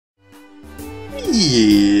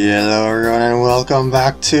Hello everyone and welcome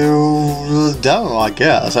back to the demo, I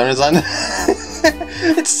guess. I mean,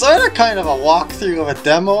 it's sort of kind of a walkthrough of a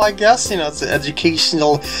demo, I guess. You know, it's an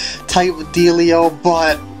educational type of dealio,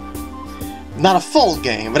 but not a full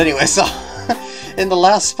game. But anyway, so in the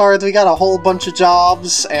last part we got a whole bunch of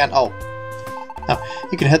jobs, and now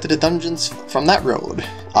you can head to the dungeons from that road.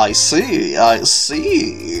 I see, I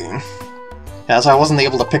see. Yeah, so I wasn't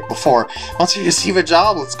able to pick before. Once you receive a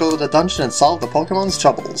job, let's go to the dungeon and solve the Pokemon's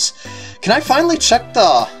troubles. Can I finally check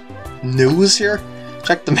the news here?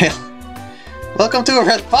 Check the mail. Welcome to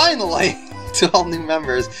it, finally! To all new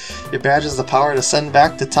members. Your badge has the power to send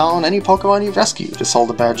back to town any Pokemon you've rescued. Just hold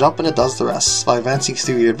the badge up and it does the rest. By advancing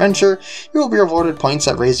through your adventure, you will be rewarded points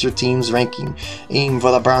that raise your team's ranking. Aim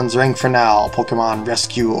for the bronze rank for now, Pokemon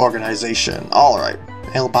Rescue Organization. Alright.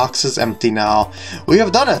 Mailbox is empty now. We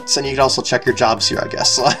have done it! And you can also check your jobs here, I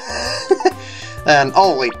guess. And,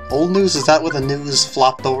 oh wait, old news, is that where the news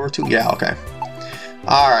flopped over to? Yeah, okay.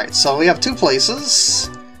 Alright, so we have two places.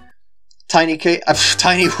 Tiny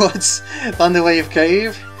Woods, Thunderwave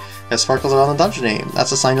Cave, and Sparkles around the dungeon name.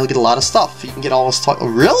 That's a sign you'll get a lot of stuff. You can get all this toy.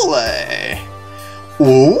 Really?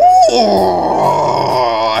 Ooh!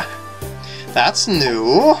 That's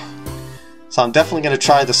new. So I'm definitely going to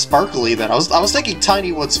try the Sparkly then. I was thinking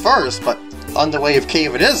Tiny Woods first, but Thunderwave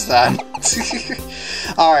Cave it is then.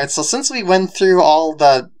 Alright, so since we went through all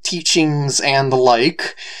the teachings and the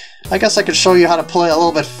like, I guess I could show you how to play a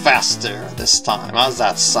little bit faster this time. How's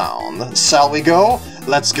that sound? Shall we go?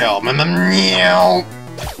 Let's go.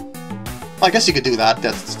 I guess you could do that.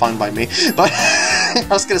 That's fine by me. But I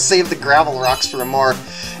was going to save the gravel rocks for a more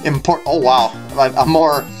a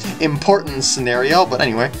more important scenario. But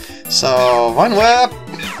anyway. So, one whip!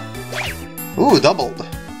 Ooh, doubled.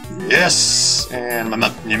 Yes! And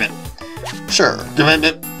sure.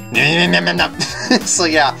 So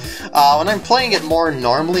yeah, when I'm playing it more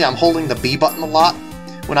normally, I'm holding the B button a lot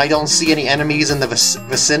when I don't see any enemies in the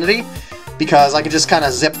vicinity, because I can just kind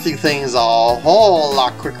of zip through things a whole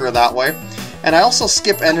lot quicker that way. And I also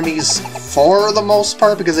skip enemies for the most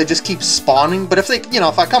part because they just keep spawning, but if they,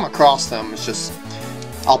 if I come across them, it's just,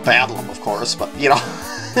 I'll battle them, of course, but,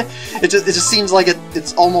 it just seems like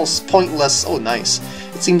it's almost pointless. Oh, nice.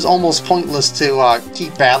 It seems almost pointless to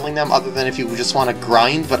keep battling them other than if you just want to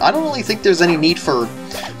grind, but I don't really think there's any need for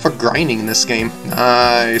grinding in this game.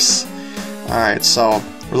 Nice. Alright, so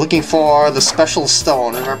we're looking for the special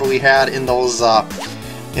stone. Remember we had in those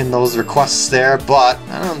requests there, but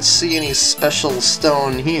I don't see any special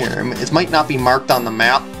stone here. It might not be marked on the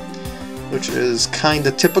map, which is kind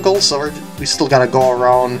of typical, so we still gotta go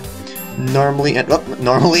around normally and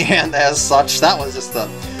as such. That was just a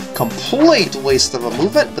complete waste of a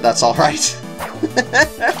movement, but that's alright.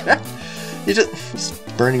 You're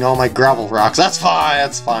just burning all my gravel rocks. That's fine.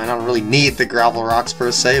 I don't really need the gravel rocks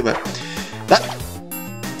per se, but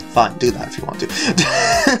fine, do that if you want to.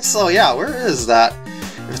 So yeah, where is that?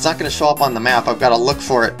 If it's not going to show up on the map, I've got to look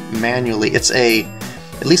for it manually. At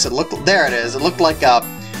least it looked, there it is. It looked like a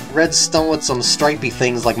red stone with some stripy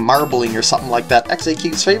things like marbling or something like that.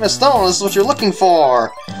 XAQ's famous stone, this is what you're looking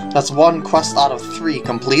for! That's one quest out of 3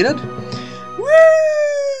 completed. Woo!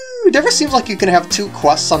 It never seems like you can have 2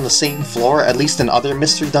 quests on the same floor, at least in other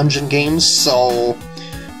Mystery Dungeon games, so...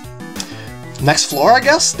 Next floor, I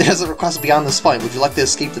guess? There's a request beyond this point. Would you like to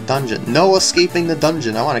escape the dungeon? No escaping the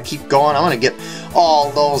dungeon. I want to keep going. I want to get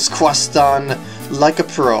all those quests done like a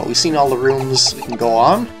pro. We've seen all the rooms we can go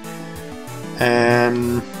on.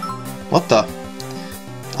 And... what the?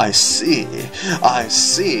 I see.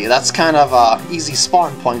 That's kind of an easy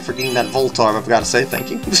spawn point for getting that Voltorb, I've got to say.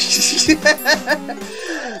 Thank you.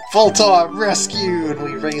 Voltorb rescued!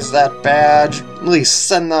 We raise that badge. We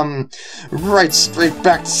send them straight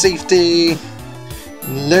back to safety.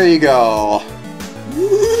 There you go.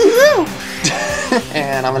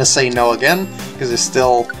 And I'm going to say no again, because there's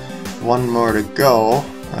still one more to go.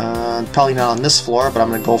 Probably not on this floor, but I'm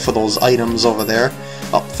going to go for those items over there.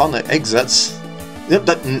 Oh, found the exits. Yep,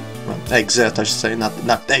 exit, I should say,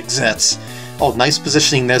 not exits. Oh, nice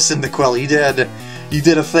positioning there, Cyndaquil. You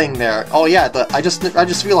did a thing there. Oh yeah, I just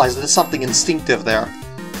realized that it's something instinctive there.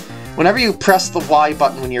 Whenever you press the Y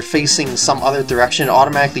button when you're facing some other direction, it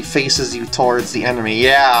automatically faces you towards the enemy.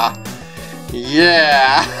 Yeah.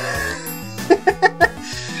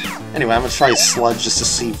 Anyway, I'm gonna try Sludge just to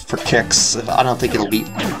see for kicks. I don't think it'll be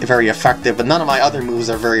very effective, but none of my other moves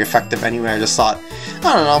are very effective anyway. I just thought,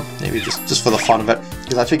 I don't know, maybe just for the fun of it,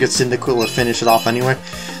 because I figured Cyndaquil would finish it off anyway.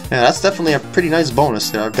 Yeah, that's definitely a pretty nice bonus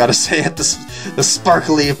there, I've got to say, at the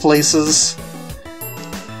sparkly places.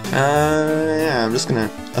 Yeah, I'm just gonna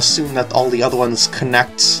assume that all the other ones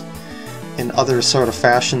connect in other sort of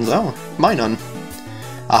fashions. Oh, Minun.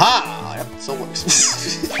 Aha! Yep, so it works.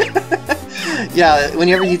 Yeah,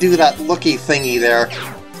 whenever you do that looky thingy there...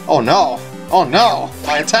 Oh no! Oh no!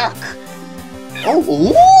 My attack! Oh!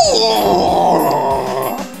 Ooh.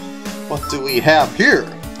 What do we have here?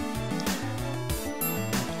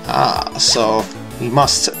 Ah, so we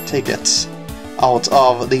must take it out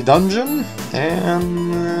of the dungeon,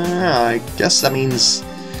 and I guess that means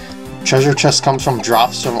treasure chest comes from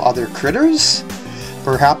drops from other critters?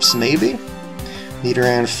 Perhaps, maybe? Leader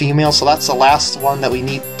and female, so that's the last one that we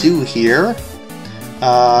need to do here.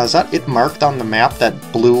 Is that it marked on the map, that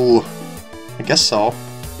blue? I guess so.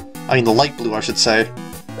 I mean, the light blue, I should say.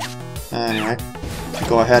 Anyway,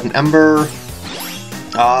 go ahead and Ember.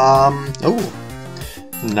 Oh.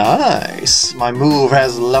 Nice! My move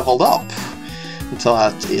has leveled up until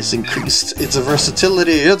that is increased. Its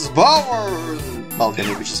versatility, its power! Well, okay,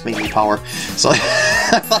 maybe just mainly power. So I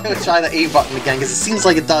thought I would try the A button again, because it seems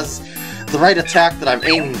like it does the right attack that I'm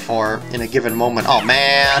aiming for in a given moment. Oh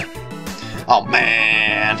man! Oh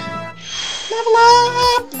man! Level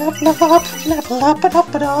up! Level up!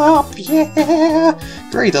 Level up! Yeah!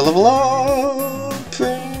 Great, to level up!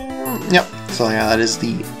 Yep, so yeah, that is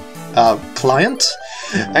the client.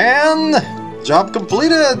 And job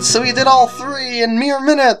completed! So we did all 3 in mere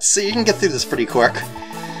minutes! So you can get through this pretty quick.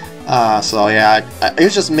 So yeah, it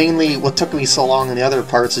was just mainly what took me so long in the other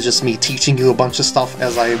parts is just me teaching you a bunch of stuff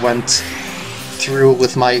as I went through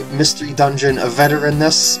with my Mystery Dungeon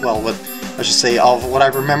veteranness. Well, what I should say, of what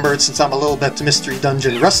I've remembered, since I'm a little bit Mystery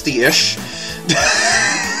Dungeon rusty-ish.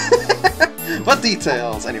 But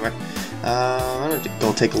details! Anyway, I'm gonna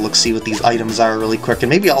go take a look, see what these items are really quick, and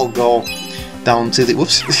maybe I'll go down to the...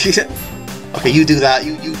 Whoops! Okay, you do that.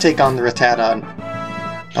 You take on the Rattata. And...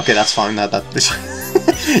 Okay, that's fine. I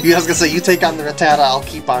was gonna say, you take on the Rattata, I'll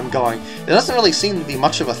keep on going. There doesn't really seem to be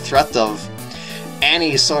much of a threat of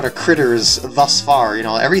any sort of critters thus far, you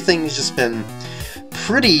know, everything's just been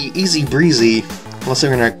pretty easy breezy, unless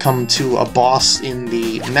they're gonna come to a boss in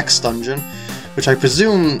the next dungeon, which I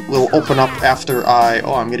presume will open up after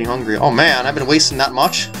Oh, I'm getting hungry. Oh man, I've been wasting that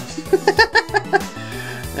much.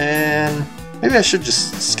 And maybe I should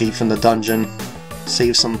just escape from the dungeon,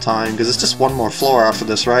 save some time, because it's just one more floor after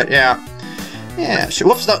this, right? Yeah. Yeah, sure.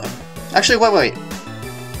 Whoops, no. Actually, wait.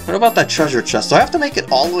 What about that treasure chest? Do I have to make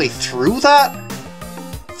it all the way through that?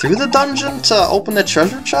 Through the dungeon to open the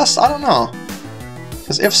treasure chest? I don't know.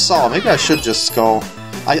 Because if so, maybe I should just go...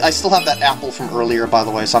 I still have that apple from earlier, by the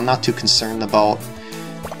way, so I'm not too concerned about...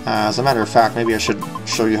 as a matter of fact, maybe I should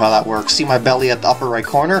show you how that works. See my belly at the upper right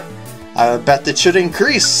corner? I bet it should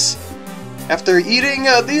increase after eating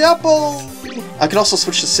the apple! I could also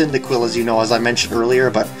switch to Cyndaquil, as you know, as I mentioned earlier,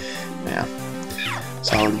 but... yeah.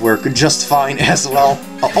 So it would work just fine as well.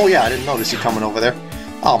 Oh yeah, I didn't notice you coming over there.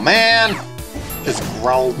 Oh man! Just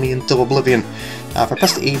growled me into oblivion. If I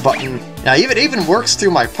press the A button... yeah, it even works through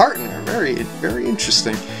my partner. Very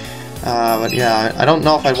interesting. But yeah, I don't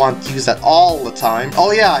know if I want to use that all the time.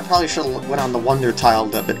 Oh yeah, I probably should have went on the Wonder Tile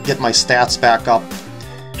to get my stats back up.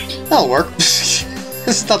 That'll work.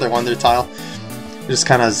 It's another Wonder Tile. Just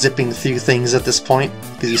kind of zipping through things at this point,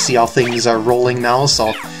 because you see how things are rolling now,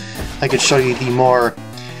 so I could show you the more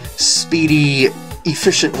speedy,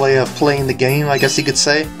 efficient way of playing the game, I guess you could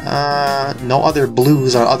say. No other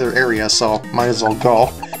blues on other areas, so might as well go.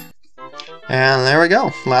 And there we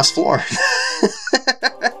go, last floor.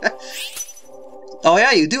 Oh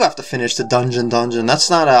yeah, you do have to finish the dungeon. That's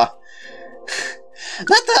not a...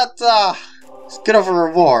 not that, good of a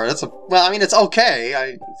reward. Well, I mean, it's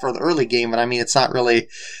okay for the early game, but I mean, it's not really...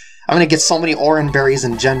 I'm gonna get so many Oran berries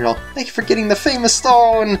in general. Thank you for getting the famous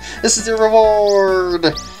stone! This is your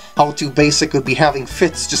reward! How too basic would be having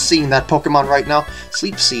fits just seeing that Pokemon right now.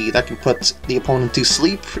 Sleep Seed, that can put the opponent to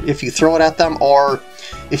sleep if you throw it at them, or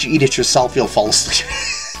if you eat it yourself, you'll fall asleep.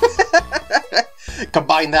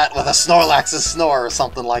 Combine that with a Snorlax's Snore or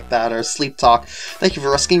something like that, or Sleep Talk. Thank you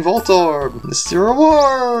for rescuing Voltorb. This is your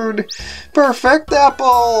reward. Perfect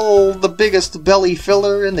Apple, the biggest belly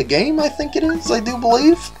filler in the game. I think it is. I do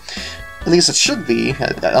believe. At least it should be,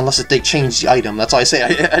 unless they change the item. That's why I say.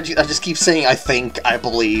 I just keep saying I think, I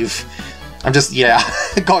believe. I'm just, yeah,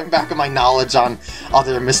 going back on my knowledge on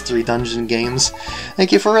other Mystery Dungeon games.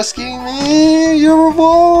 Thank you for rescuing me! Your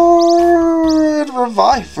reward!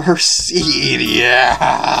 Reviver Seed,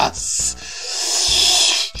 yes!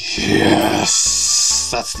 Yes!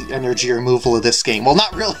 That's the energy removal of this game. Well,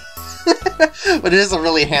 not really, but it is a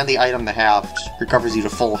really handy item to have. It recovers you to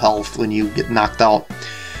full health when you get knocked out.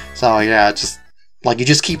 So yeah, just... like, you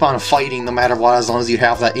just keep on fighting no matter what, as long as you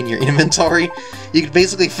have that in your inventory. You can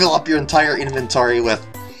basically fill up your entire inventory with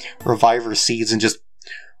Reviver Seeds and just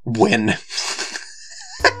win.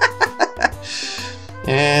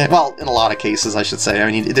 Well, in a lot of cases, I should say.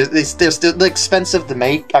 I mean, they're still expensive to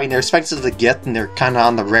make. I mean, they're expensive to get, and they're kind of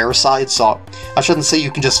on the rare side, so I shouldn't say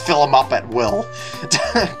you can just fill them up at will.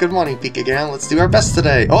 Good morning, PkGam. Let's do our best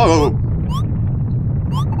today. Oh!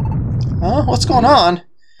 Huh? What's going on?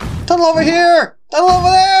 Tunnel over here! Tunnel over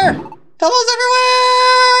there! Tunnels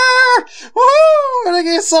everywhere! Woohoo! We're gonna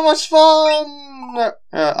get so much fun!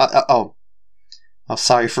 Oh,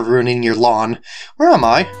 sorry for ruining your lawn. Where am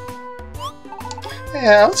I?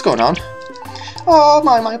 Yeah, what's going on? Oh,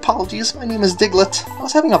 my apologies. My name is Diglett. I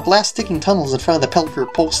was having a blast digging tunnels in front of the Pelper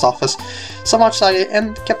post office. So much I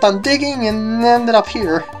kept on digging and ended up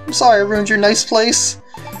here. I'm sorry I ruined your nice place.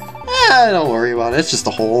 Don't worry about it. It's just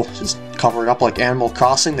a hole. Just cover it up like Animal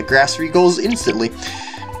Crossing. The grass re-goes instantly.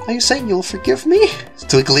 Are you saying you'll forgive me?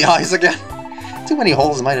 Twinkly eyes again. Too many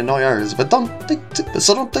holes might annoy ours, but don't dig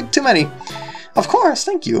too many. Of course,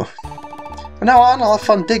 thank you. From now on, I'll have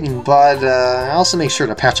fun digging, but I also make sure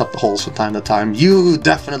to patch up the holes from time to time. You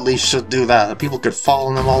definitely should do that. People could fall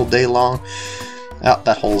in them all day long. Oh,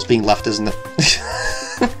 that hole's being left, isn't it?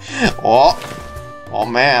 Oh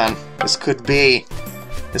man, this could be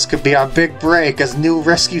our big break as new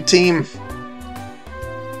rescue team.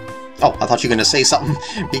 Oh, I thought you were going to say something.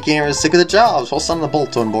 PkGam is sick of the jobs. Well, send the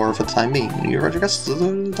bulletin board for the time being. You're ready to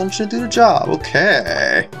do the job.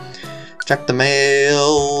 Okay. Check the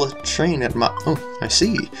mail. Train at Oh, I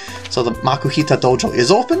see. So the Makuhita Dojo is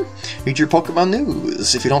open. Read your Pokemon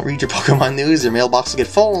news. If you don't read your Pokemon news, your mailbox will get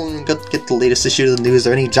full and get the latest issue of the news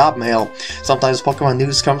or any job mail. Sometimes Pokemon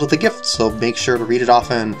news comes with a gift, so make sure to read it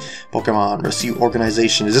often. Pokemon Rescue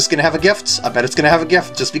Organization. Is this going to have a gift? I bet it's going to have a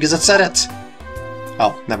gift just because it said it.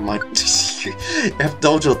 Oh, never mind. You have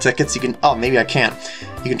dojo tickets, you can... Oh, maybe I can't.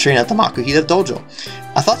 You can train at the Makuhita Dojo.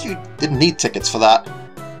 I thought you didn't need tickets for that.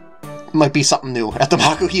 Might be something new. At the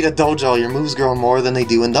Makuhita Dojo, your moves grow more than they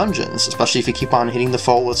do in dungeons, especially if you keep on hitting the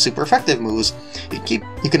foe with super effective moves. You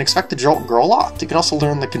can expect to grow a lot. You can also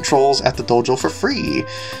learn the controls at the dojo for free.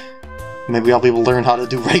 Maybe I'll be able to learn how to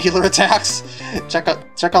do regular attacks. Check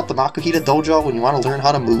out the Makuhita Dojo when you want to learn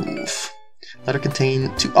how to move. Letter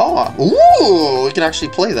contain 2... Oh! Ooh! We can actually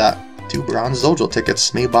play that. 2 bronze dojo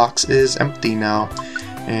tickets. Mailbox is empty now.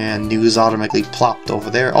 And news automatically plopped over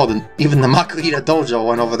there. Oh, even the Makuhita Dojo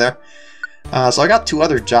went over there. So I got 2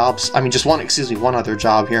 other jobs. I mean, just one other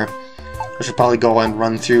job here. I should probably go and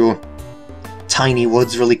run through Tiny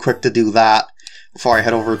Woods really quick to do that before I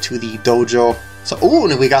head over to the dojo. So, ooh,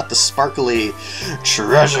 and we got the sparkly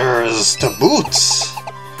treasures to boot.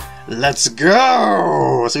 Let's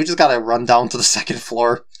go! So we just gotta run down to the 2nd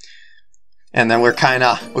floor. And then we're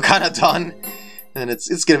kinda done. And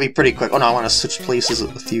it's gonna be pretty quick. Oh no, I want to switch places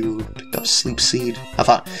with you. Picked up Sleep Seed. I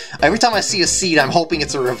thought, every time I see a seed, I'm hoping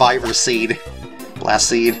it's a Reviver Seed. Blast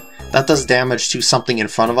Seed. That does damage to something in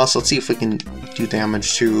front of us. Let's see if we can do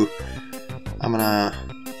damage to...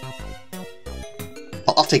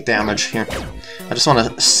 I'll take damage here. I just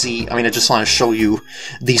want to see... I just want to show you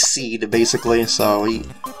the seed, basically. So we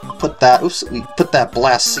put that... Oops, we put that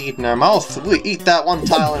blast seed in our mouth. We eat that one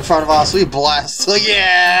tile in front of us. We blast. So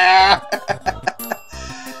yeah!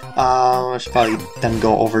 I should probably then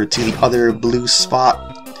go over to the other blue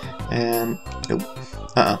spot. And... Nope.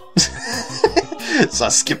 So I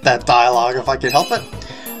skip that dialogue if I can help it.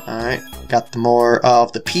 Alright, got more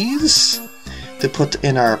of the peas to put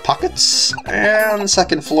in our pockets. And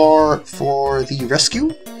 2nd floor for the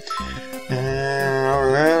rescue.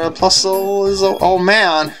 And Plusle is... Oh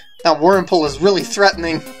man! That Wurmple is really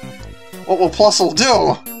threatening. What will Plusle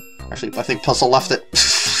do? Actually, I think Plusle left it.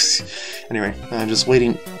 Anyway, I'm just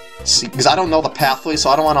waiting to see, because I don't know the pathway, so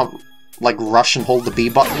I don't want to like rush and hold the B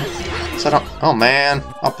button. So I don't... Oh man!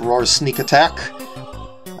 Uproar sneak attack.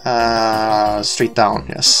 Straight down,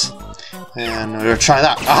 yes. And we're gonna try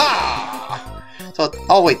that. Aha! So,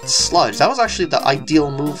 oh wait, Sludge. That was actually the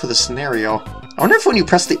ideal move for the scenario. I wonder if when you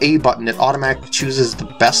press the A button, it automatically chooses the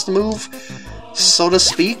best move, so to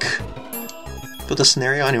speak, for the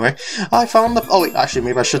scenario. Anyway, I found the... Oh wait, actually,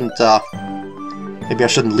 maybe I shouldn't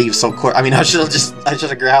leave so quick. I mean, I should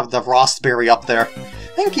have grabbed the Rostberry up there.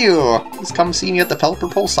 Thank you! Please come see me at the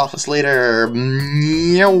Pelper post office later.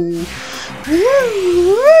 No.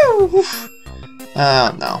 No.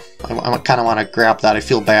 I kind of want to grab that. I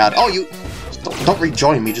feel bad. Oh, you... Don't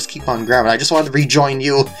rejoin me, just keep on grabbing. I just wanted to rejoin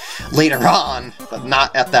you later on, but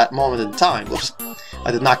not at that moment in time. Whoops.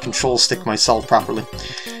 I did not control stick myself properly.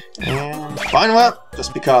 And fine with it,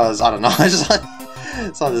 just because, I don't know, I just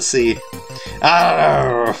wanted to see. I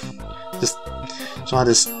don't know. Just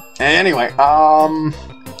wanted to... Anyway, I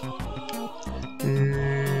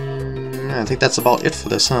think that's about it for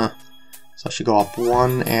this, huh? So I should go up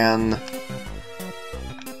 1 and...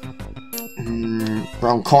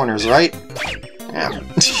 Around corners, right? Yeah.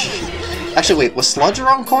 Actually, wait, was Sludge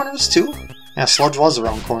around corners too? Yeah, Sludge was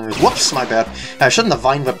around corners. Whoops, my bad. I shouldn't have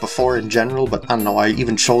Vine Whip before in general, but I don't know, I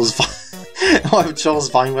even chose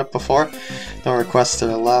Vine Whip before. No requests to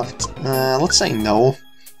the left. Let's say no.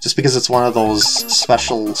 Just because it's one of those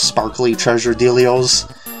special sparkly treasure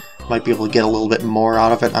dealios. Might be able to get a little bit more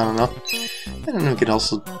out of it, I don't know. And then we could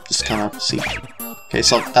also just kind of see. Okay,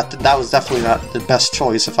 so that was definitely not the best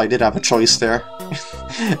choice if I did have a choice there.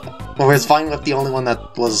 Or is Vine Whip the only one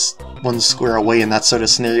that was one square away in that sort of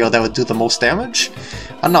scenario that would do the most damage?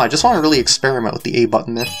 I don't know, I just want to really experiment with the A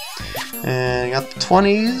button there. And I got the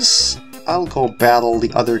 20s. I'll go battle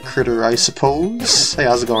the other critter, I suppose. Hey,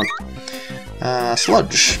 how's it going?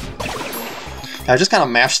 Sludge. I just kind of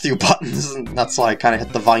mashed through buttons, and that's why I kind of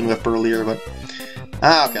hit the Vine Whip earlier, but...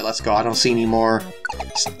 okay, let's go. I don't see any more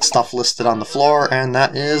stuff listed on the floor, and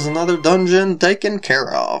that is another dungeon taken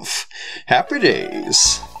care of. Happy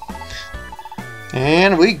days.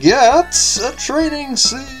 And we get a training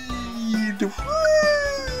seed.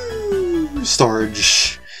 Woo!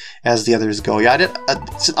 Storage, as the others go. Yeah,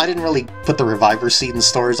 I didn't really put the reviver seed in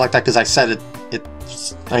storage like that because I said it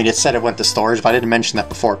said it went to storage, but I didn't mention that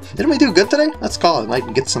before. Didn't we do good today? Let's call it night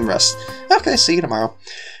and get some rest. Okay, see you tomorrow.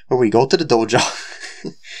 Where we go to the dojo.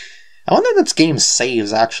 I wonder if this game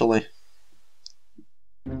saves, actually.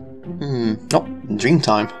 Nope, dream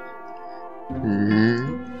time.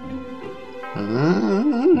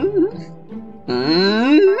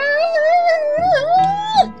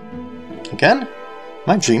 Again? Am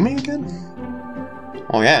I dreaming again?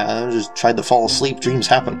 Oh yeah, I just tried to fall asleep, dreams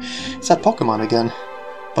happen. It's that Pokemon again.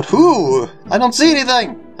 But who? I don't see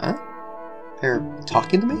anything! Huh? They're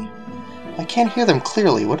talking to me? I can't hear them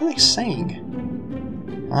clearly. What are they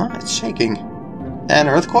saying? Huh? It's shaking. An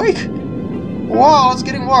earthquake? Whoa, it's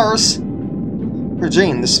getting worse!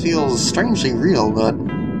 Regine, this feels strangely real, but...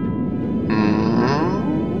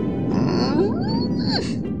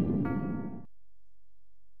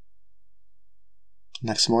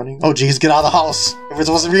 Next morning? Oh geez, get out of the house! If it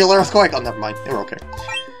was a real earthquake! Oh, never mind. They were okay.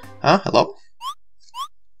 Huh? Hello?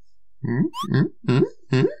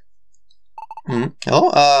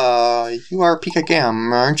 Hello? You are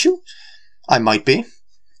PkGam, aren't you? I might be.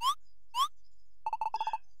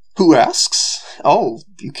 Who asks? Oh,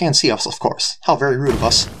 you can't see us, of course. How very rude of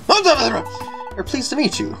us. We're pleased to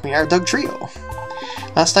meet you. We are Doug Trio.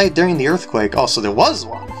 Last night during the earthquake, oh, so there was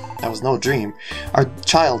one. That was no dream. Our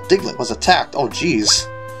child Diglett was attacked. Oh, jeez.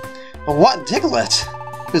 What Diglett?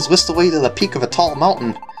 He was whisked away to the peak of a tall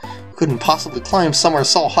mountain. Couldn't possibly climb somewhere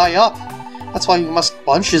so high up. That's why we must...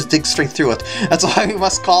 Well, let's just dig straight through it. That's why we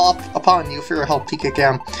must call upon you for your help,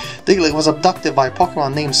 PkGam. Diglett was abducted by a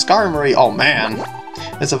Pokemon named Skarmory. Oh, man.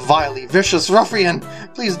 It's a vilely vicious ruffian.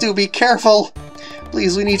 Please do be careful.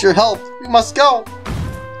 Please, we need your help. We must go.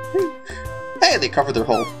 Hey, they covered their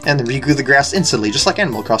hole, and then regrew the grass instantly, just like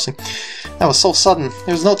Animal Crossing. That was so sudden.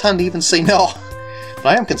 There was no time to even say no. But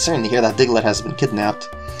I am concerned to hear that Diglett has been kidnapped.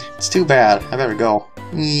 It's too bad. I better go.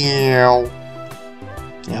 Yeah,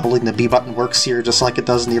 holding the B button works here just like it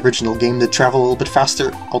does in the original game to travel a little bit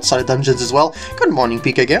faster outside of dungeons as well. Good morning,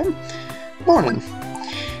 PkGam. Morning.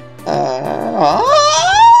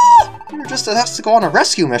 You're just asked to go on a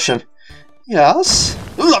rescue mission. Yes.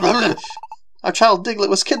 Our child Diglett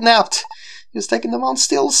was kidnapped. He was taken to Mount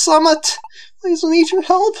Steel's summit. Please, we need your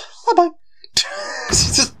help. Bye-bye.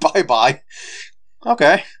 Just bye-bye.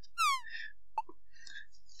 Okay.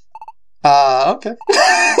 Okay.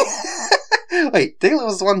 Wait, Diglett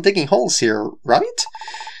was the one digging holes here, right?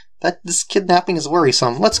 This kidnapping is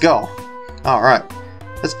worrisome. Let's go. Alright.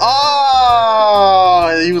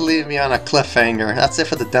 Oh, you leave me on a cliffhanger. That's it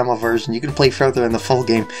for the demo version. You can play further in the full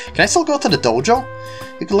game. Can I still go to the dojo?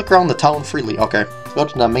 You can look around the town freely. Okay. Go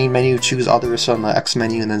to the main menu, choose others from the X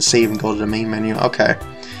menu, and then save and go to the main menu. Okay.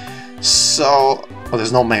 So... Oh,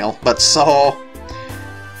 there's no mail. But so...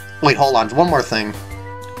 Wait, hold on. One more thing.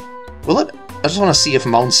 Will it... I just want to see if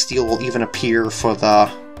Mount Steel will even appear for the...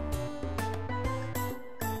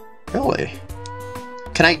 Really?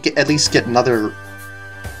 Can I at least get another...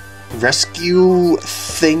 rescue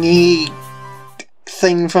thingy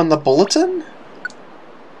thing from the bulletin?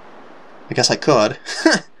 I guess I could.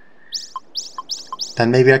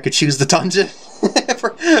 Then maybe I could choose the dungeon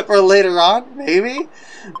for later on, maybe?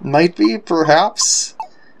 Might be, perhaps?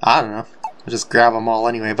 I don't know. I'll just grab them all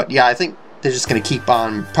anyway, but yeah, I think they're just gonna keep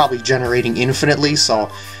on probably generating infinitely, so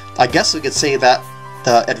I guess we could say that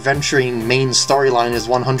the adventuring main storyline is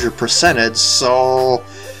 100%ed, so...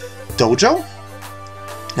 Dojo?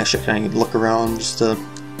 Actually, can I look around just to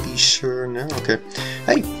be sure now? Okay.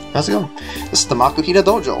 Hey, how's it going? This is the Makuhita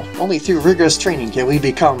Dojo. Only through rigorous training can we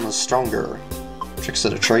become stronger. Tricks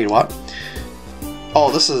of the trade, what?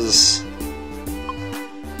 Oh, this is...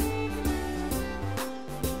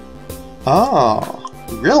 Oh,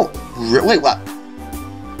 wait, what?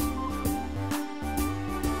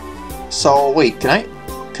 So wait, can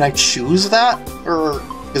I choose that, or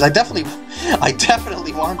because I definitely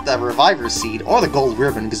want the reviver seed or the gold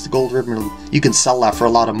ribbon, because the gold ribbon you can sell that for a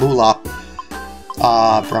lot of moolah.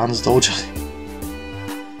 Bronze Dojo.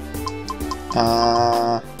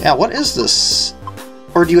 Yeah, what is this?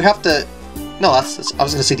 Or do you have to? No, that's I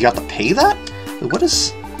was gonna say, do you have to pay that? Wait, what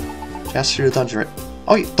is? Just through the dungeon.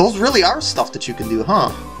 Oh, those really are stuff that you can do,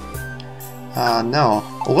 huh? No.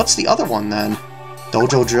 Well, what's the other one then?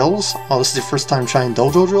 Dojo drills? Oh, this is your first time trying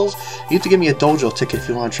dojo drills? You have to give me a dojo ticket if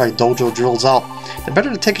you want to try dojo drills out. The better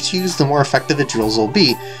the tickets you use, the more effective the drills will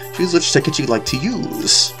be. Choose which ticket you'd like to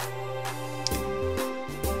use.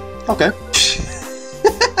 Okay.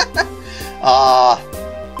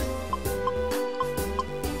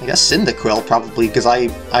 I guess Cyndaquil, probably, because I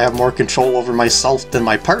have more control over myself than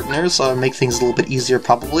my partner, so it'll make things a little bit easier,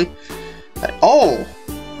 probably. Oh!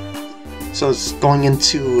 So it's going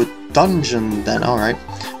into a dungeon, then. Alright.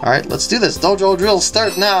 Alright, let's do this. Dojo drills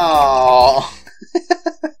start now!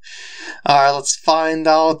 Alright, let's find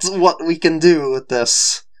out what we can do with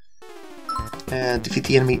this. And defeat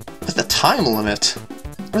the enemy with a time limit.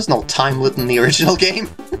 There's no time limit in the original game.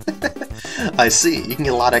 I see. You can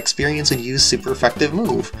get a lot of experience and use super effective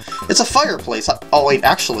move. It's a fireplace. Oh wait,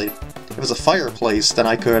 actually, if it was a fireplace, then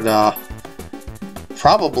I could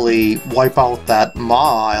probably wipe out that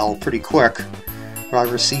mile pretty quick.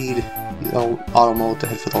 Reviver seed, auto mode to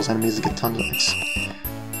head for those enemies to get tons of X.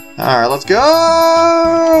 Alright, let's go!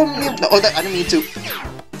 Oh, I didn't mean to.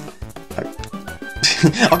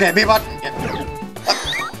 Okay, B button.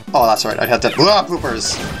 Oh, that's right. I had to.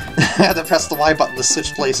 Poopers! I had to press the Y button to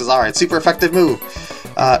switch places. Alright, super effective move.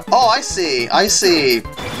 Oh, I see. I see.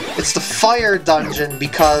 It's the fire dungeon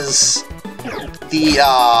because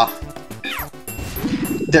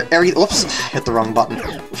whoops, hit the wrong button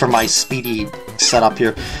for my speedy setup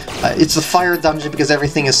here. It's the fire dungeon because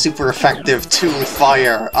everything is super effective to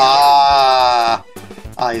fire. Ah,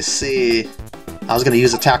 I see. I was gonna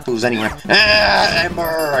use attack moves anyway.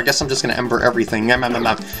 Ember! I guess I'm just gonna ember everything.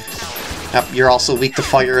 Yep, you're also weak to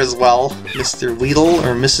fire as well, Mr. Weedle,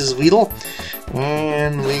 or Mrs. Weedle.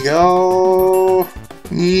 And we go...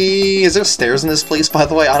 Is there stairs in this place, by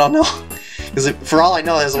the way? I don't know. Because for all I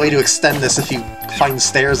know, there's a way to extend this if you find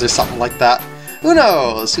stairs or something like that. Who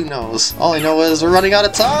knows? Who knows? All I know is we're running out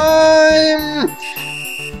of time!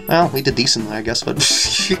 Well, we did decently, I guess, but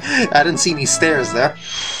I didn't see any stairs there.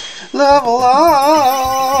 Level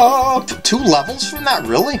up! 2 levels from that?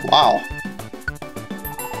 Really? Wow.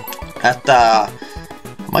 That,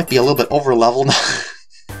 might be a little bit over-leveled.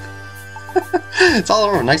 It's all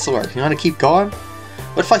over. Nice work. You want to keep going?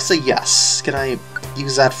 What if I say yes? Can I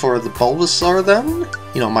use that for the Bulbasaur then?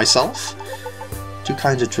 You know, myself? 2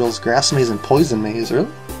 kinds of drills, Grass Maze and Poison Maze, really?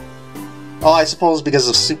 Oh, I suppose because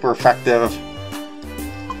of super effective...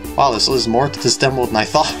 Wow, this is more to this demo than I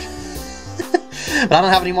thought. But I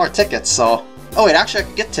don't have any more tickets, so... Oh wait, actually I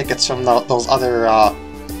could get tickets from those other,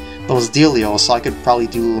 those dealios, so I could probably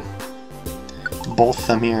do both of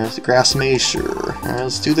them here. The Grass Maze, sure. Alright,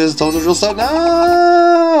 let's do this. Dojo drill start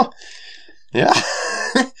now! Yeah.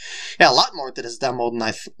 Yeah, a lot more to this demo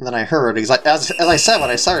than I heard. Because as I said when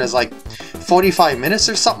I started, it's like 45 minutes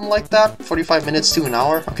or something like that. 45 minutes to an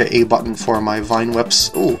hour. Okay, A button for my Vine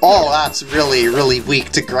Whips. Ooh, oh, that's really, really weak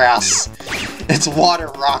to grass. It's water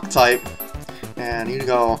rock type. And you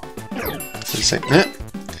go. Say,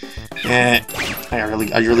 I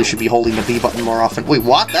really should be holding the B button more often. Wait,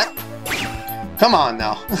 what? That? Come on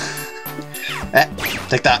now.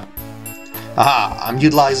 Take that. Aha! I'm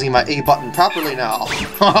utilizing my A button properly now.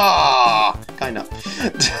 Haha! Kinda.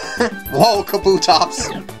 Whoa, Kabutops!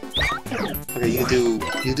 Okay, you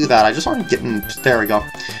do that. I just want to get in. There we go.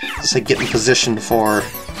 Just like get in position for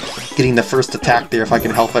getting the first attack there if I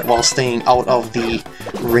can help it while staying out of the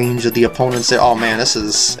range of the opponents there. Oh man,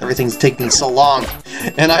 everything's taking so long,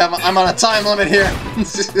 and I'm on a time limit here.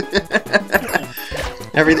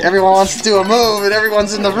 Everyone wants to do a move, and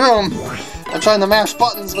everyone's in the room. I'm trying to mash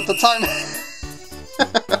buttons, but the time...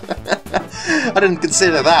 I didn't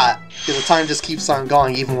consider that, because the time just keeps on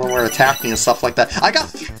going even when we're attacking and stuff like that.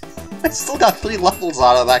 I still got 3 levels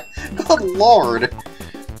out of that. Good lord.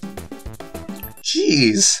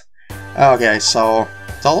 Jeez. Okay, so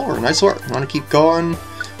it's all over. Nice work. You want to keep going?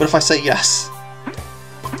 What if I say yes?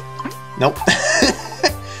 Nope.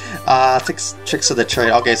 Tricks of the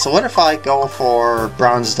trade. Okay, so what if I go for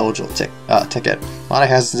Bronze Dojo ticket? A lot of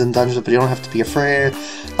hazards in dungeons, but you don't have to be afraid.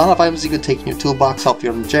 A lot of items you can take in your toolbox help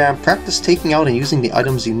you on the jam. Practice taking out and using the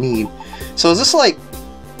items you need. So is this like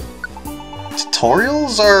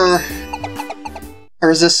tutorials, or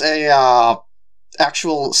is this a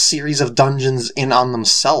actual series of dungeons in on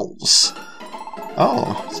themselves?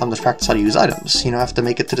 Oh, it's time to practice how to use items. You don't have to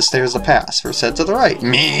make it to the stairs to pass. First head to the right.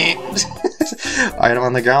 Meh. Item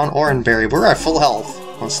on the ground, Oranberry. We're at full health.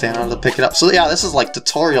 I'll stand on to pick it up. So yeah, this is like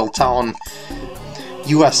Tutorial Town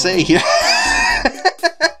USA here.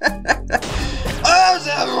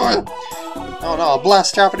 Oh no, a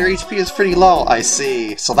blast trap and your HP is pretty low. I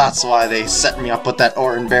see. So that's why they set me up with that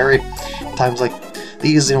Oranberry. Times like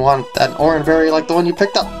these, you want that Oranberry like the one you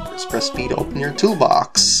picked up. Just press B to open your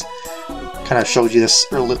toolbox. Kind of showed you this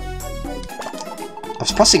earlier. I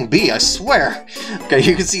was pressing B, I swear. Okay,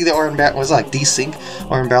 you can see the Oranberry was like desync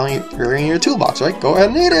Oranberry in your toolbox, right? Go ahead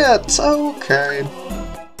and eat it. Okay.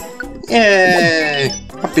 Yay!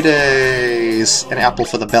 Happy days! An apple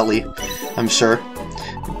for the belly, I'm sure.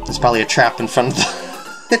 There's probably a trap in front of the...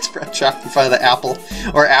 it's a trap in front of the apple,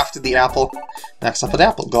 or after the apple. Next up an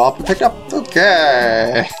apple. Go up and pick it up.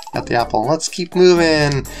 Okay! Got the apple. Let's keep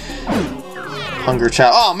moving. Hunger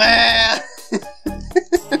trap. Oh, man!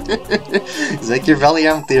 It's like your belly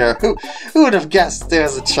emptier. Who would have guessed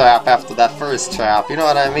there's a trap after that first trap? You know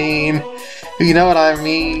what I mean? You know what I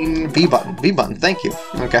mean? B button. B button. Thank you.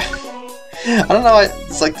 Okay. I don't know,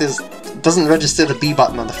 it's like this doesn't register the B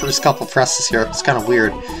button on the first couple presses here. It's kind of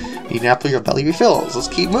weird. Eat an apple, your belly refills. Let's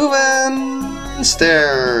keep moving!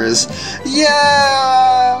 Stairs!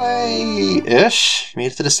 Yay! Ish.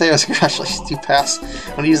 Made it to the stairs. Congratulations, you pass.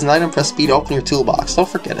 When you use an item, press B to open your toolbox. Don't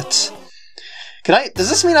forget it. Does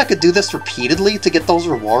this mean I could do this repeatedly to get those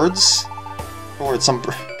rewards? Or some...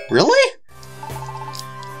 Really?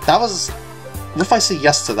 That was... What if I say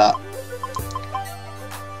yes to that?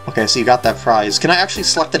 Okay, so you got that prize. Can I actually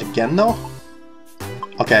select it again, though?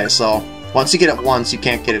 Okay, so once you get it once, you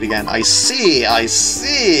can't get it again. I see! I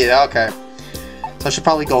see! Okay. So I should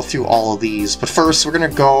probably go through all of these. But first, we're gonna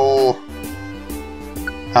go...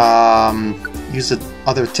 use the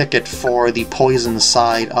other ticket for the poison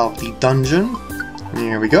side of the dungeon.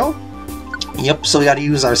 Here we go. Yep, so we gotta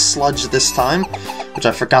use our sludge this time, which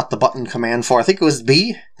I forgot the button command for. I think it was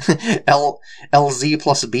B? LZ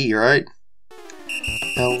plus B, right?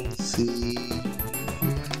 LZ...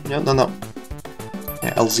 No.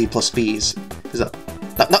 Yeah, LZ plus B is that...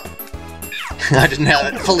 No! I didn't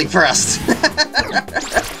have it fully pressed.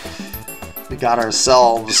 We got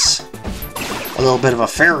ourselves a little bit of a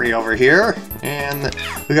fairy over here, and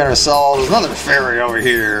we got ourselves another fairy over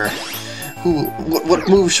here. What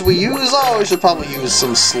move should we use? Oh, we should probably use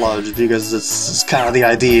some sludge, because it's kind of the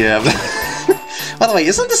idea of... By the way,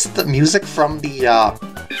 isn't this the music from the,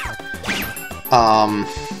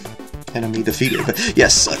 enemy defeated? But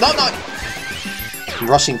yes, no! I'm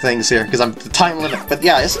rushing things here, because I'm the time limit. But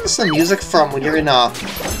yeah, isn't this the music from when you're in a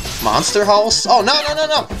monster house? Oh, no!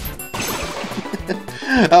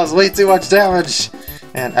 That was way too much damage!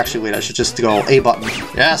 And actually, wait, I should just go A button.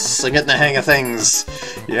 Yes, I'm getting the hang of things.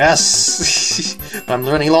 Yes! I'm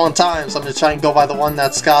running low on time, so I'm going to try and go by the one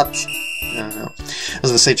that's got... I don't know. I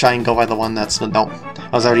was going to say try and go by the one that's... No, I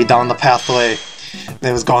was already down the pathway.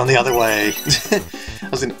 It was going the other way. I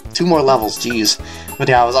was in 2 more levels, jeez. But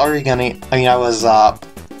yeah, I was already gonna... I was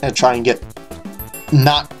gonna try and get...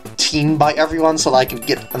 not teamed by everyone so that I could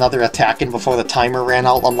get another attack in before the timer ran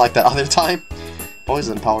out, unlike that other time.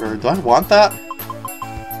 Poison powder. Do I want that?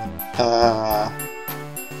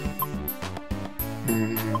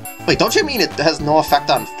 Wait, don't you mean it has no effect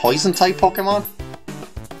on poison-type Pokemon?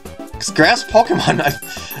 Because grass Pokemon,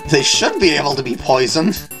 they should be able to be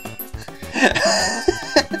poisoned.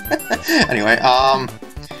 Anyway,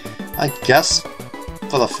 I guess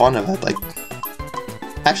for the fun of it, like...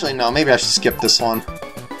 Actually, no, maybe I should skip this one.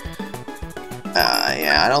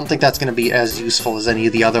 Yeah, I don't think that's going to be as useful as any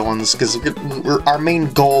of the other ones, because our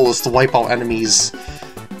main goal is to wipe out enemies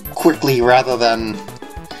quickly rather than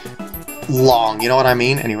long, you know what I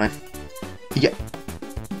mean? Anyway. Yeah.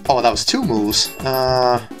 Oh, that was 2 moves.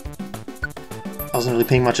 I wasn't really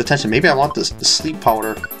paying much attention. Maybe I want the sleep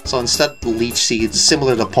powder. So instead, the leech seeds,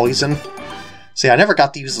 similar to poison. See, I never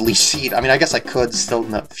got to use the leech seed. I mean, I guess I could still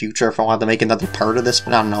in the future if I wanted to make another part of this,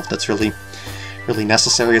 but I don't know if that's really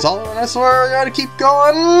necessary. It's all I swear, I gotta keep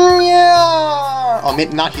going. Yeah. Oh,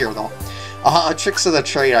 not here though. Tricks of the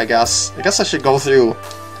trade, I guess. I guess I should go through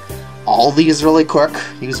all these really quick.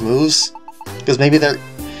 Use moves, because maybe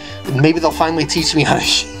they'll finally teach me how to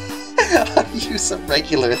use a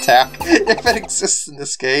regular attack if it exists in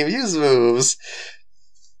this game. Use moves.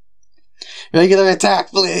 Regular attack,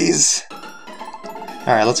 please.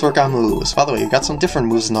 Alright, let's work on moves. By the way, you've got some different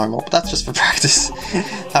moves than normal, but that's just for practice.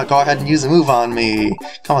 Go ahead and use a move on me.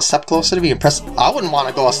 Come a step closer to me and press... I wouldn't want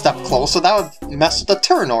to go a step closer, that would mess with the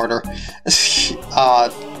turn order. I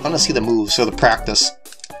want to see the moves, so the practice.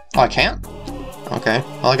 Oh, I can't? Okay,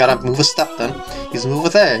 well I gotta move a step then. Use a move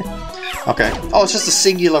with A. Okay. Oh, it's just a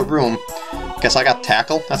singular room. Guess I got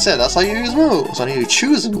tackle. That's it, that's how you use moves. When you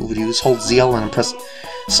choose a move, you just hold ZL and press...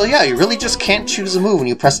 So yeah, you really just can't choose a move when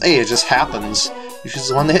you press A, it just happens. You choose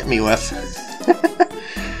the one to hit me with.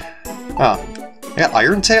 Oh. I got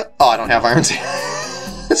Iron Tail? Oh, I don't have Iron Tail.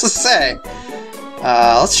 What's to say?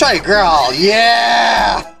 Let's try Growl.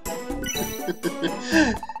 Yeah!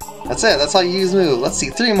 That's it, that's how you use move. Let's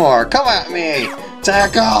see, 3 more. Come at me!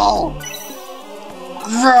 Tackle!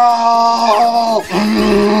 Growl!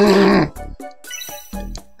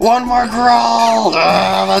 One more Growl!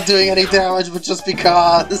 I'm not doing any damage, but just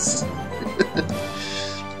because.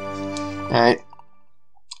 Alright.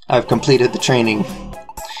 I've completed the training.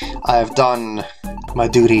 I have done my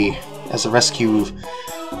duty as a rescue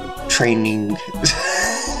training.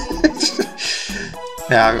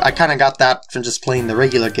 Yeah, I kind of got that from just playing the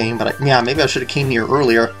regular game, but yeah, maybe I should have came here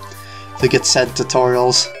earlier to get said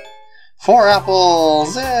tutorials. 4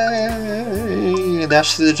 apples! Yay!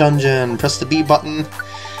 Dash through the dungeon, press the B button.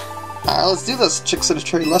 Let's do this. Chicks at a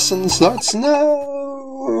Trade lesson starts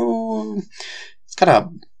now! It's kind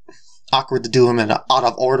of awkward to do them in an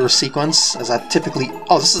out-of-order sequence, as I typically...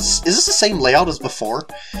 Oh, is this the same layout as before?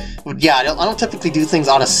 Yeah, I don't typically do things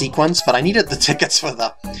out of sequence, but I needed the tickets for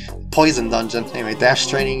the poison dungeon. Anyway, dash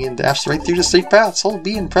training and dash right through the straight paths. Hold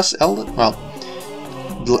B and press L... Well,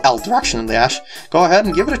 L direction and dash. Go ahead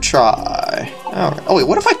and give it a try. Alright. Oh wait,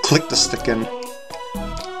 what if I click the stick and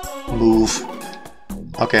move?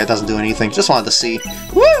 Okay, it doesn't do anything. Just wanted to see.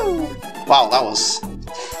 Woo! Wow, that was...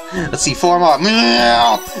 Let's see, 4 more.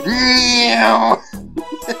 Meow! Meow!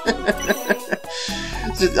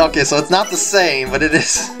 Okay, so it's not the same, but it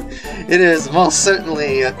is most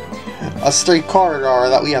certainly a straight corridor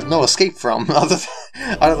that we have no escape from, other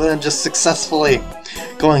than just successfully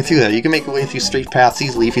going through there. You can make your way through straight paths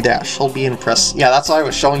easily if you dash. Hold B and press... Yeah, that's what I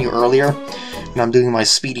was showing you earlier when I'm doing my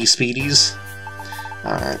speedies.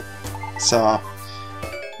 Alright, so...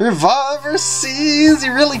 Reviver Seas,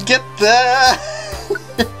 you really get there!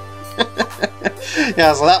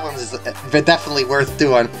 Yeah, so that one's definitely worth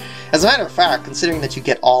doing. As a matter of fact, considering that you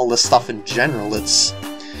get all this stuff in general, it's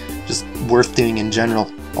just worth doing in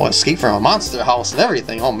general. Oh, escape from a monster house and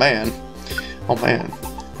everything, oh man. Oh man.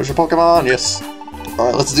 Push a Pokemon, yes.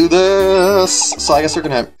 Alright, let's do this! So I guess we're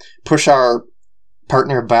gonna push our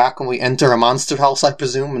partner back when we enter a monster house, I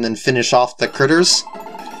presume, and then finish off the critters.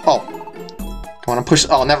 Oh. Come on, push.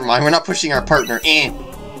 Oh, never mind. We're not pushing our partner.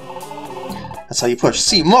 That's how you push.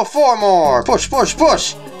 See, more, 4 more. Push, push,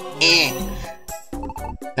 push. And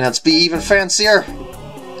let's be even fancier.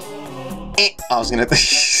 I was gonna,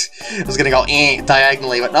 I was gonna go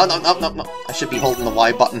diagonally, but no. I should be holding the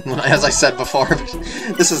Y button, as I said before.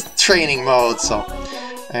 This is training mode, so.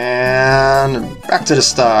 And back to the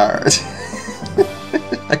start.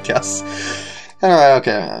 I guess. Alright,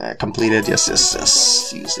 okay, completed,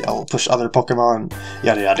 yes. Usually I'll push other Pokemon,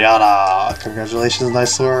 yada yada yada. Congratulations,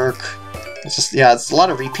 nice work. It's just, yeah, it's a lot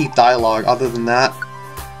of repeat dialogue other than that.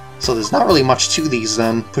 So there's not really much to these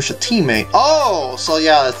then. Push a teammate. Oh! So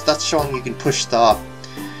yeah, that's showing you can push the...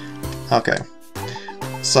 Okay.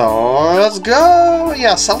 So, let's go!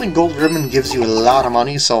 Yeah, selling Gold Ribbon gives you a lot of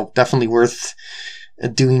money, so definitely worth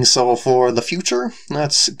doing so for the future.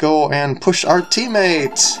 Let's go and push our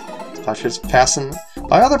teammate! Flashers passing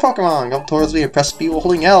by other Pokemon. Go towards me and press B while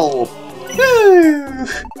holding L. Woo!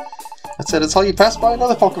 That's it. That's how you pass by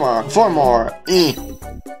another Pokemon. 4 more.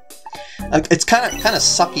 It's kind of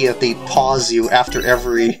sucky that they pause you after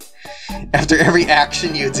every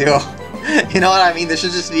action you do. You know what I mean? There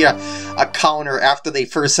should just be a counter after they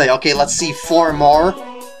first say, okay, let's see 4 more,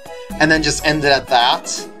 and then just end it at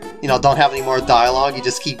that. You know, don't have any more dialogue, you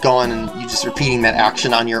just keep going and you're just repeating that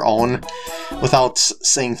action on your own without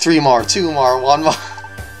saying 3 more, 2 more, 1 more.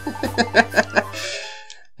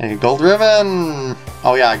 Hey, Gold Ribbon!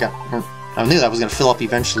 Oh yeah, I knew that was going to fill up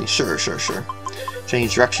eventually. Sure.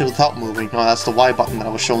 Change direction without moving. No, that's the Y button that I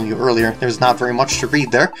was showing you earlier. There's not very much to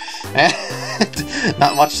read there. And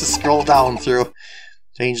not much to scroll down through.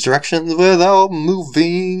 Change directions without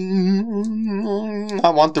moving. I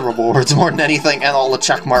want the rewards more than anything, and all the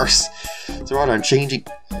check marks. So what I'm changing...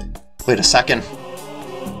 Wait a second.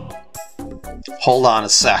 Hold on a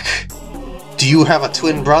sec. Do you have a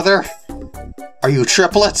twin brother? Are you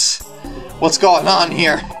triplets? What's going on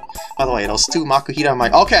here? By the way, those two Makuhita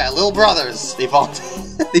might... Okay, little brothers! They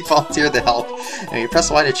volunteered to help. And you press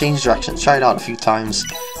Y to change directions. Try it out a few times.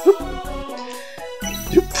 Whoop.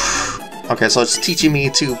 Whoop. Okay, so it's teaching me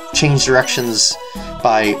to change directions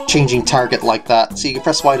by changing target like that. So you can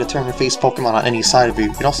press Y to turn and face Pokemon on any side of you.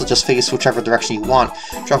 You can also just face whichever direction you want.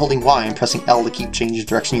 Try holding Y and pressing L to keep changing the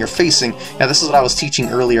direction you're facing. Yeah, this is what I was teaching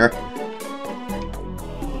earlier.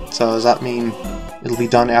 So does that mean it'll be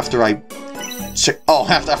done after I...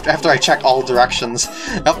 after I check all directions.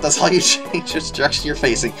 Yep, that's how you change which direction you're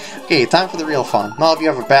facing. Okay, time for the real fun. Now if you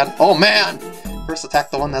have a bad... Oh man! First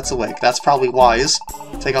attack the one that's awake. That's probably wise.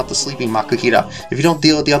 Take out the sleeping Makuhita. If you don't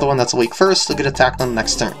deal with the other one that's awake first, you'll get attacked on the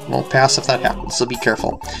next turn. Won't pass if that happens, so be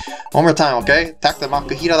careful. One more time, okay? Attack the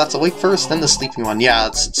Makuhita that's awake first, then the sleeping one. Yeah,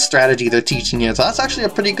 it's strategy they're teaching you. So that's actually a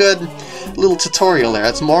pretty good little tutorial there.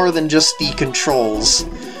 It's more than just the controls.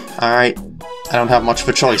 Alright. I don't have much of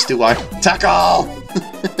a choice, do I? Tackle!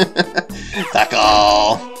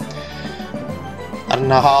 Tackle! I don't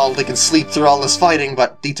know how they can sleep through all this fighting,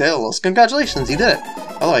 but details. Congratulations, you did it!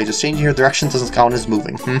 By the way, just changing your direction doesn't count as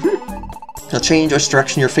moving. Now change which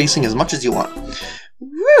direction you're facing as much as you want.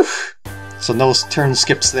 Woo! So no turn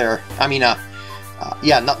skips there. I mean,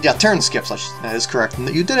 turn skips, that is correct.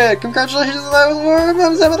 You did it! Congratulations, that was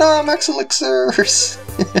more Max Elixirs!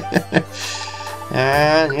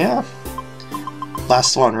 And yeah.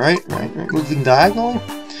 Last one, right? Right. Moving diagonally?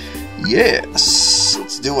 Yes!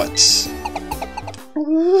 Let's do it!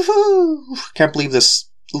 Woohoo! Can't believe this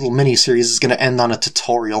little mini-series is gonna end on a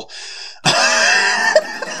tutorial.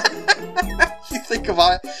 You think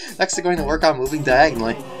about it, next they're going to work on moving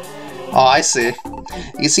diagonally. Oh, I see.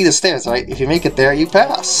 You see the stairs, right? If you make it there, you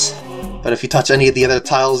pass. But if you touch any of the other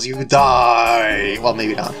tiles, you die! Well,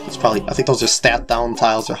 maybe not. It's probably... I think those are stat-down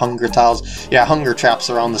tiles or hunger tiles. Yeah, hunger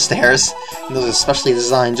traps around the stairs. And those are specially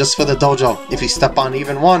designed just for the dojo. If you step on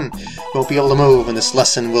even one, you won't be able to move, and this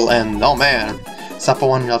lesson will end. Oh, man. Step on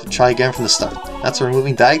one, you'll have to try again from the start. That's where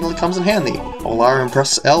moving diagonally comes in handy. Hold R and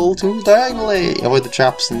press L to move diagonally. Avoid the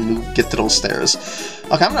traps and get to those stairs.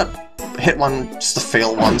 Okay, I'm gonna hit one just to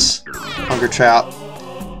fail once. Hunger trap.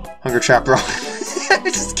 Hunger trap, bro.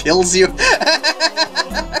 It just kills you.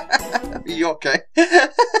 Are you okay?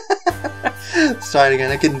 Let's try it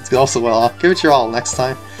again. It can go so well. Give it your all next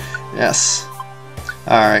time. Yes.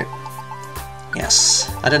 Alright. Yes.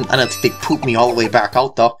 I didn't think they pooped me all the way back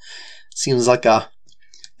out though. Seems like a...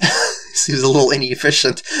 seems a little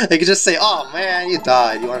inefficient. They could just say, oh man, you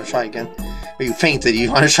died. You want to try again? Or you fainted.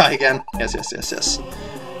 You want to try again? Yes, yes, yes, yes.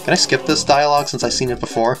 Can I skip this dialogue since I've seen it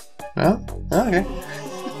before? No? Oh, okay.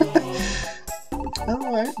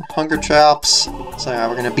 Alright, hunger traps. So yeah,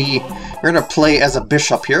 we're gonna play as a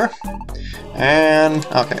bishop here. And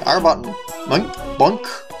okay, R button. Boink, boink,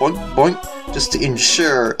 boink, boink. Just to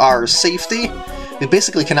ensure our safety. We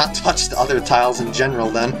basically cannot touch the other tiles in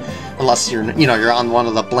general then, unless you're on one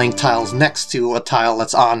of the blank tiles next to a tile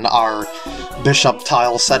that's on our bishop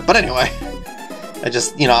tile set. But anyway, I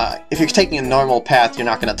just, if you're taking a normal path, you're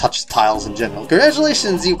not going to touch the tiles in general.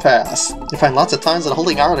 Congratulations, you passed! You find lots of times that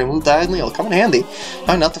holding R to move diagonally will come in handy.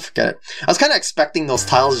 Try not to forget it. I was kind of expecting those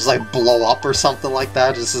tiles just like blow up or something like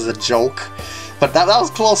that, just as a joke. But that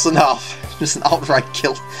was close enough. Just an outright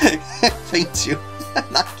kill. Faint you.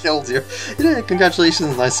 Not killed you. Yeah,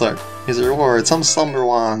 congratulations, nice work. Here's a reward. Some slumber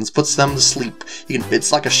wands. Puts them to sleep.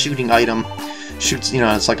 It's like a shooting item. Shoots,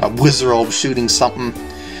 it's like a wizard shooting something.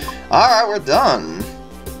 Alright, we're done.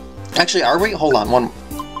 Actually, are we? Hold on, one.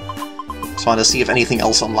 Just wanted to see if anything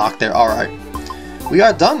else unlocked there. Alright. We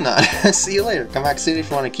are done now. See you later. Come back soon if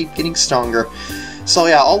you want to keep getting stronger. So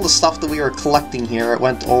yeah, all the stuff that we were collecting here, it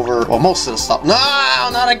went over, well, most of the stuff. No,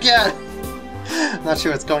 not again! Not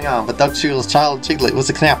sure what's going on, but Doug Shule's child Chiglet was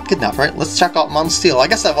a kidnap, right? Let's check out Monsteel. I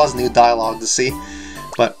guess that was new dialogue to see,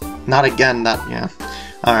 but not again, yeah.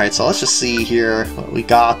 Alright, so let's just see here what we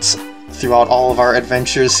got throughout all of our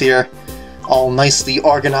adventures here. All nicely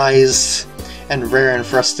organized and raring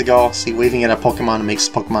for us to go. See, waving at a Pokemon makes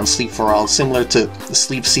Pokemon sleep for a while, similar to the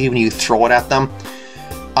Sleep Seed when you throw it at them.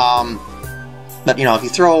 But if you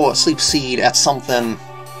throw a Sleep Seed at something,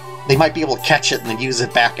 they might be able to catch it and then use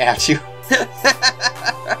it back at you.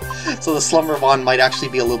 So the Slumber Wand might actually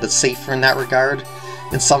be a little bit safer in that regard,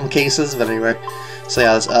 in some cases, but anyway. So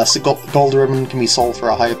yeah, Gold Ribbon can be sold for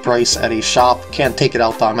a high price at a shop. Can't take it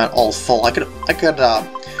out though, I'm at all full. I could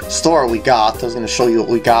store what we got. I was going to show you what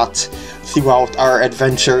we got throughout our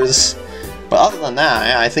adventures. But other than that,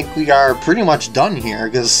 yeah, I think we are pretty much done here,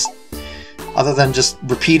 because other than just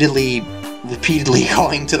repeatedly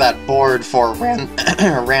going to that board for random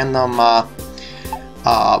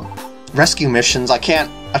rescue missions, I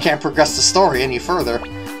can't progress the story any further.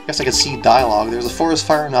 guess I could see dialogue. There was a forest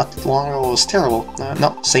fire not long ago. It was terrible.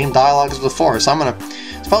 No, same dialogue as before. So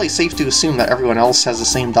it's probably safe to assume that everyone else has the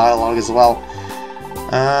same dialogue as well.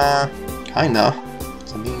 Kinda.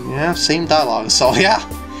 I mean, yeah, same dialogue. So yeah,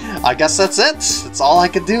 I guess that's it. That's all I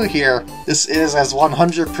could do here. This is as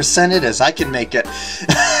 100%ed as I can make it.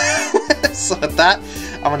 So with that,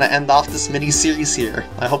 I'm going to end off this mini-series here.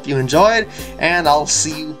 I hope you enjoyed, and I'll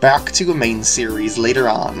see you back to a main series later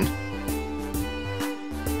on.